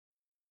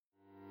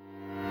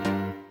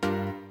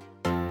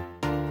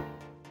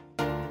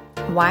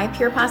Why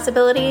pure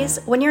possibilities?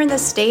 When you're in the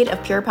state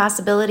of pure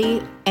possibility,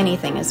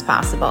 anything is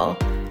possible.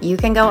 You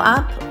can go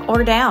up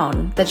or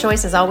down. The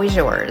choice is always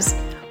yours.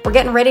 We're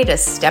getting ready to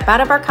step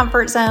out of our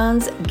comfort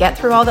zones, get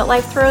through all that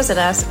life throws at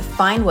us,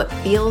 find what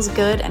feels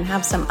good, and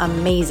have some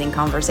amazing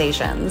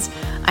conversations.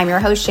 I'm your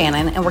host,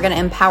 Shannon, and we're going to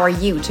empower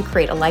you to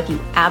create a life you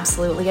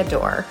absolutely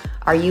adore.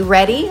 Are you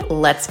ready?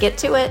 Let's get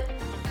to it.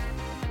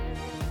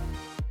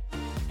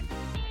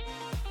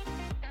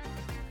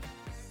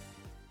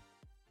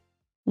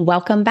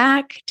 Welcome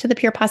back to the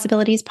Pure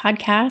Possibilities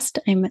podcast.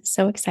 I'm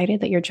so excited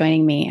that you're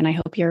joining me, and I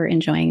hope you're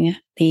enjoying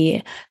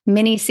the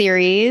mini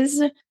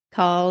series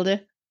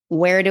called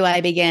Where Do I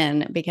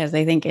Begin? Because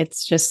I think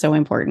it's just so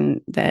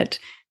important that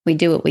we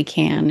do what we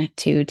can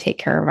to take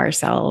care of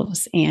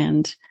ourselves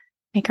and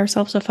make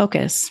ourselves a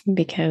focus.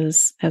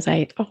 Because as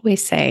I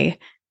always say,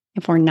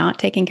 if we're not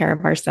taking care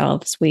of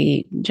ourselves,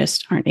 we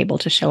just aren't able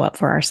to show up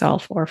for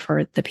ourselves or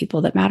for the people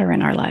that matter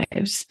in our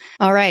lives.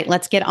 All right,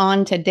 let's get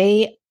on to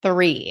day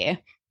 3.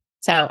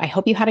 So I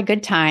hope you had a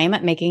good time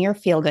making your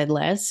feel-good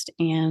list,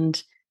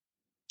 and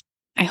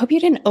I hope you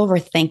didn't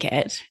overthink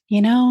it.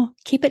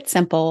 Keep it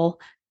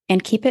simple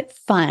and keep it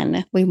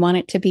fun. We want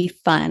it to be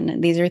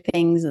fun. These are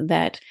things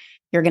that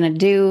you're going to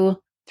do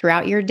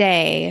throughout your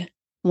day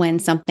when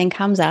something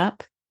comes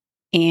up,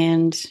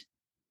 and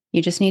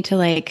you just need to,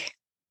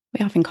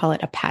 we often call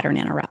it a pattern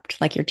interrupt.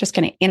 You're just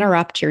going to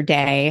interrupt your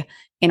day,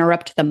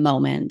 interrupt the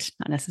moment,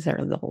 not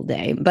necessarily the whole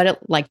day, but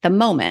the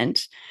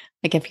moment.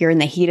 If you're in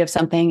the heat of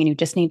something and you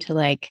just need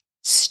to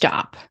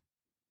stop,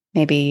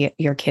 maybe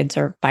your kids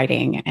are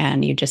fighting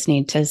and you just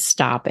need to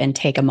stop and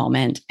take a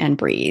moment and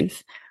breathe,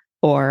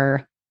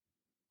 or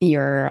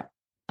you're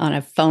on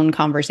a phone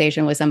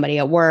conversation with somebody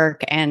at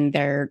work and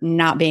they're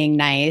not being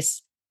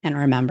nice. And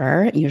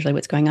remember, usually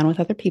what's going on with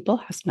other people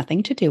has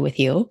nothing to do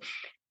with you.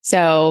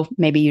 So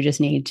maybe you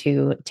just need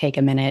to take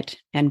a minute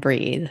and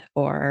breathe,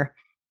 or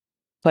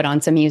put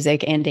on some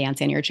music and dance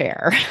in your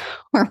chair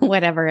or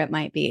whatever it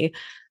might be.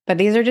 But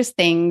these are just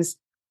things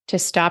to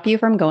stop you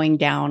from going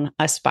down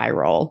a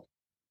spiral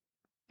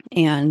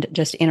and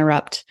just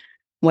interrupt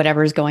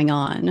whatever's going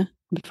on.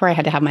 Before, I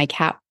had to have my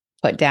cat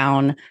put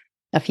down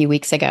a few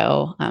weeks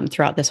ago.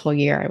 Throughout this whole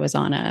year, I was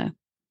on a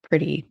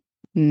pretty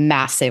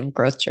massive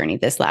growth journey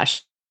this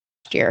last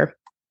year.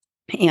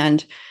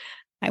 And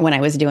when I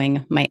was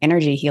doing my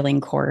energy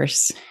healing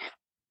course,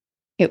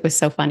 it was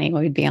so funny.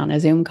 We'd be on a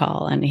Zoom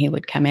call and he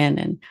would come in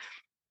and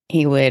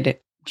he would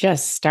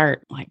just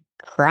start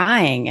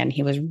crying, and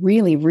he was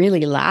really,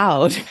 really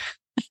loud.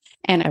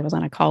 And I was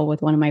on a call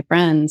with one of my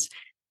friends,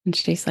 and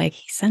she's like,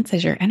 he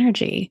senses your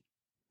energy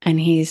and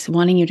he's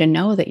wanting you to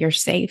know that you're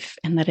safe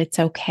and that it's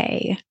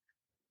okay.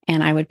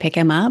 And I would pick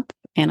him up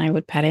and I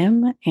would pet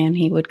him and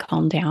he would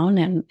calm down.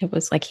 And it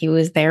was like he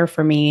was there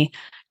for me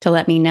to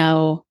let me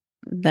know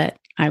that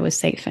I was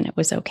safe and it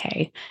was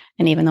okay.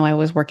 And even though I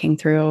was working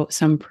through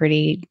some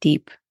pretty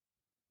deep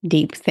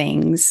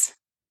things,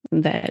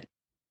 that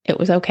it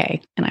was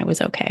okay and I was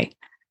okay.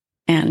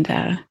 And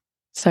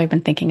so I've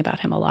been thinking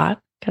about him a lot,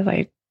 because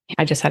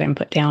I just had him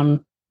put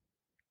down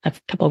a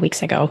couple of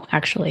weeks ago,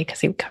 actually, because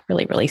he got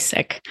really, really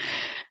sick.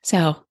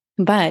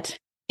 But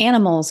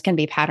animals can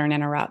be pattern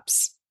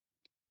interrupts.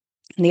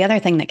 And the other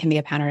thing that can be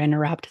a pattern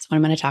interrupt is what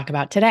I'm going to talk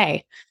about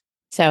today.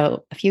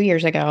 So a few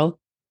years ago,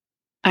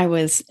 I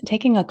was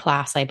taking a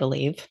class, I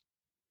believe.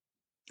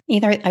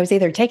 I was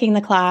either taking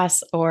the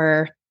class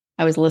or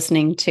I was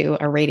listening to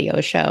a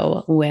radio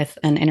show with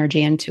an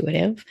energy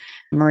intuitive,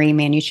 Marie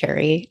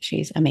Manuchehri.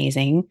 She's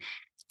amazing.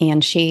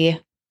 And she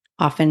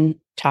often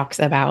talks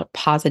about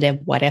positive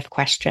what if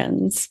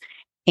questions.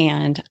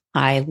 And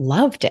I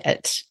loved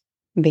it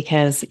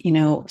because,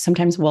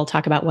 sometimes we'll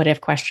talk about what if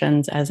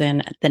questions as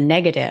in the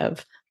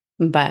negative,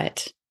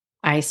 but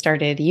I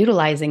started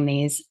utilizing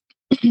these.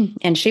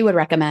 And she would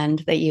recommend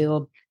that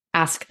you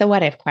ask the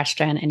what if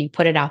question and you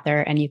put it out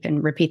there, and you can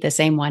repeat the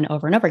same one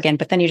over and over again,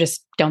 but then you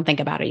just don't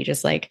think about it. You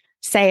just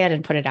say it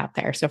and put it out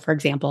there. So for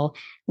example,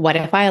 what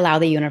if I allow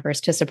the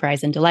universe to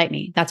surprise and delight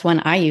me? That's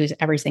one I use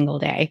every single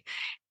day.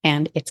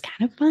 And it's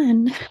kind of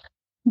fun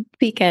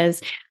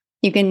because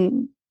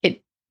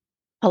it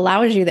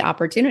allows you the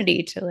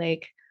opportunity to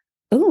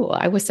oh,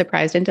 I was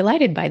surprised and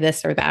delighted by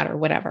this or that or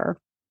whatever.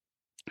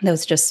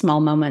 Those just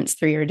small moments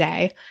through your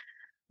day.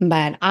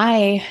 But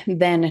I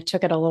then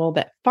took it a little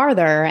bit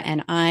farther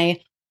and I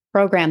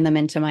programmed them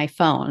into my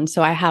phone.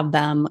 So I have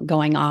them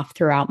going off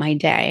throughout my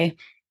day.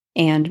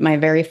 And my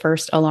very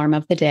first alarm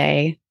of the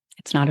day,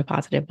 it's not a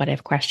positive what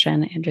if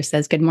question. It just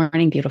says, good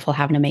morning, beautiful.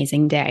 Have an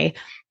amazing day.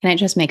 And it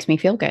just makes me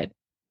feel good.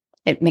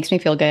 It makes me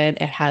feel good.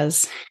 It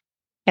has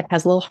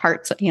little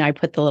hearts. I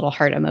put the little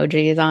heart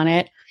emojis on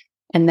it.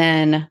 And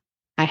then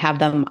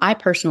I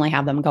personally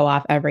have them go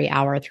off every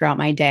hour throughout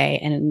my day.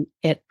 And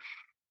it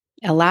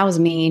allows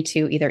me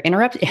to either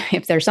interrupt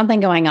if there's something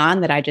going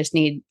on that I just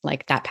need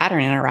that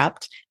pattern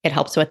interrupt. It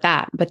helps with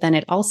that. But then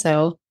it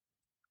also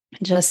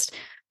just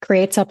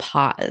creates a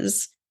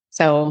pause.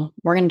 So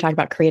we're going to talk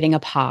about creating a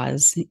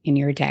pause in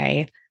your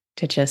day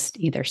to just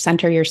either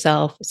center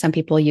yourself. Some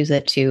people use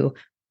it to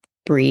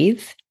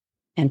breathe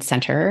and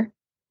center.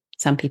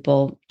 Some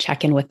people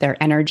check in with their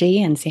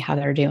energy and see how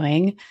they're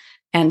doing.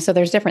 And so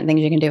there's different things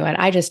you can do. And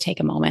I just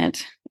take a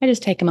moment. I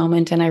just take a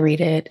moment and I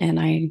read it and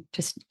I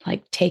just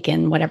like take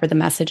in whatever the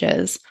message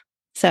is.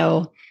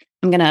 So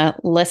I'm going to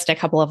list a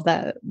couple of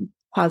the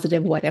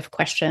positive what if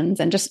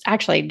questions and just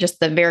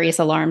the various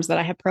alarms that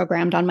I have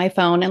programmed on my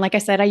phone. And like I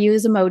said, I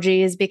use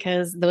emojis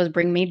because those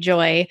bring me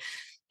joy.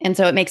 And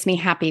so it makes me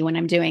happy when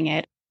I'm doing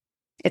it.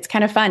 It's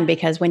kind of fun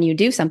because when you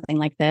do something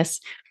like this,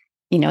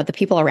 the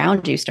people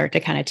around you start to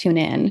kind of tune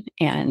in.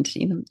 And,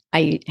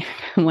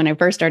 when I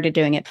first started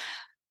doing it,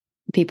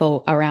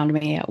 people around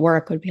me at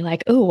work would be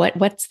like, "Oh, what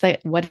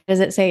does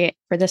it say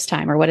for this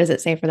time? Or what does it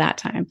say for that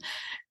time?"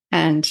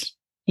 And,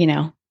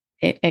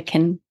 it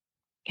can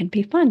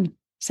be fun.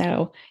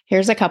 So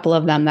here's a couple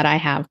of them that I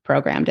have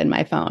programmed in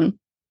my phone.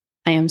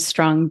 I am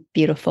strong,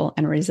 beautiful,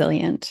 and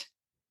resilient.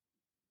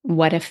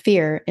 What if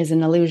fear is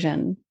an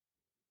illusion?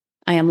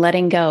 I am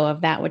letting go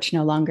of that which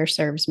no longer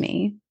serves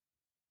me.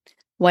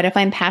 What if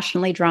I'm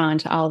passionately drawn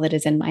to all that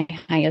is in my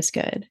highest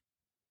good?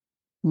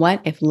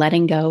 What if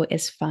letting go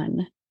is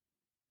fun?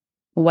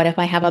 What if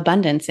I have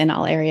abundance in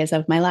all areas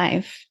of my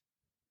life?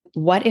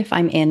 What if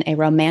I'm in a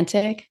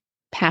romantic,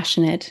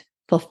 passionate,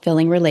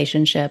 fulfilling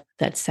relationship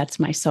that sets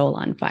my soul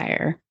on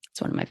fire?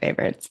 It's one of my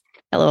favorites.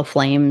 Got little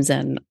flames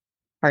and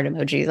heart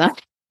emojis on.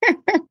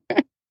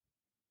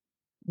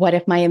 What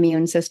if my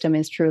immune system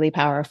is truly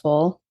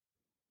powerful?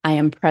 I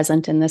am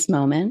present in this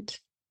moment.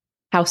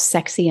 How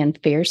sexy and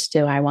fierce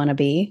do I want to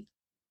be?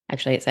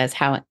 Actually, it says,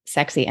 how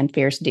sexy and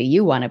fierce do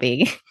you want to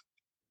be?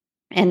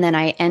 And then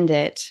I end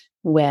it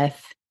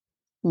with,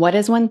 what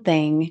is one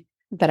thing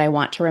that I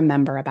want to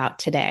remember about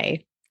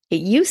today? It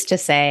used to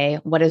say,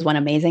 what is one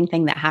amazing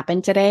thing that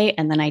happened today?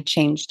 And then I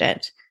changed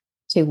it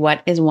to,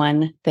 what is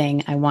one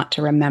thing I want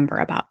to remember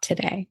about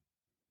today?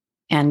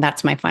 And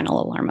that's my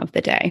final alarm of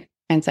the day.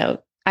 And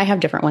so I have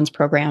different ones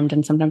programmed,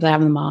 and sometimes I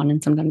have them on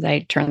and sometimes I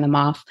turn them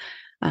off.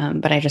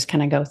 But I just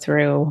kind of go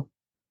through,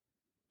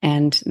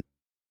 and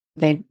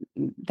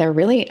they're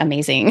really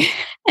amazing.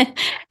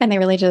 And they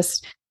really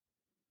just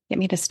get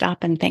me to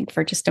stop and think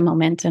for just a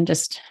moment and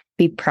just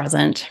be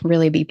present,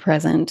 really be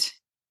present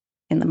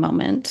in the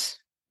moment.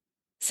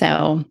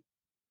 So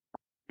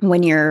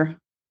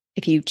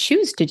if you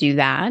choose to do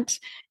that,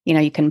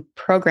 you can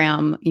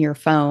program your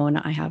phone.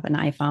 I have an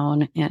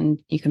iPhone, and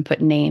you can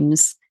put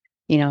names.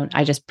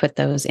 I just put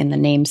those in the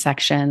name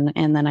section,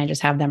 and then I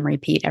just have them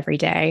repeat every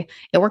day.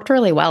 It worked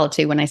really well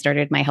too when I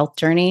started my health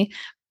journey,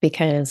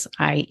 because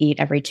I eat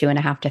every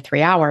 2.5 to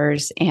 3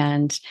 hours.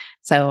 And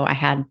so I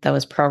had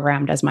those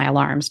programmed as my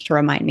alarms to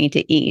remind me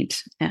to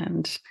eat.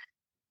 And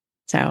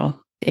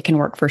so it can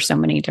work for so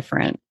many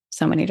different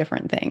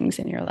things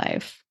in your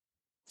life.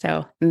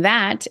 So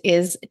that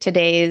is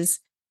today's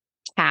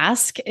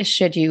task.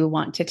 Should you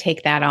want to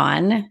take that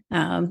on,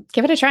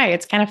 give it a try.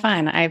 It's kind of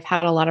fun. I've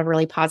had a lot of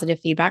really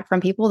positive feedback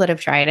from people that have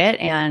tried it,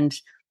 and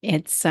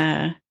it's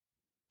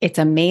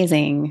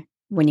amazing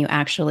when you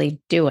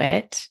actually do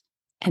it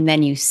and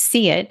then you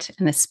see it,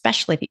 and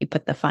especially if you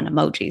put the fun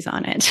emojis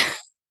on it.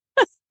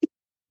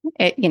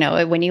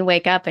 When you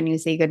wake up and you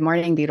see, "Good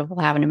morning, beautiful,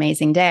 have an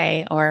amazing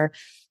day," or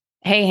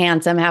 "Hey,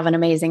 handsome, have an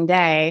amazing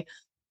day,"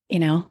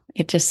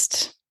 it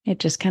just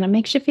kind of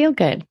makes you feel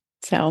good.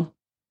 So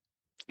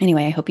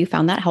anyway, I hope you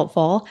found that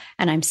helpful.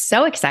 And I'm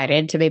so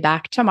excited to be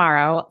back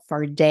tomorrow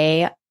for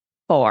day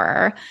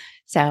 4.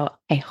 So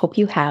I hope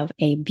you have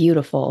a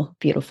beautiful,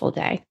 beautiful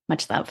day.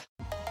 Much love.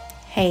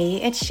 Hey,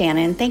 it's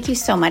Shannon. Thank you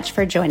so much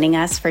for joining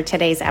us for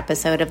today's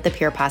episode of the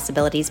Pure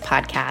Possibilities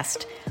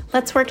podcast.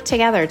 Let's work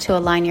together to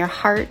align your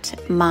heart,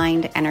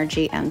 mind,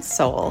 energy, and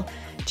soul.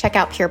 Check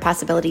out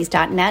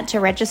purepossibilities.net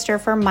to register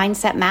for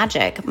Mindset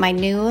Magic, my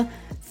new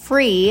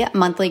free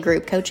monthly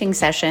group coaching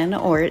session,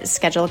 or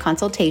schedule a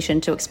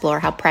consultation to explore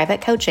how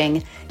private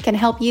coaching can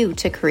help you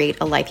to create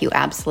a life you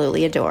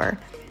absolutely adore.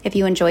 If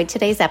you enjoyed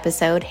today's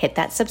episode, hit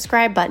that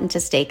subscribe button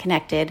to stay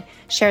connected,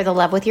 share the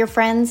love with your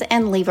friends,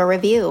 and leave a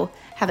review.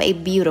 Have a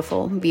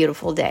beautiful,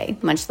 beautiful day.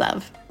 Much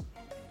love.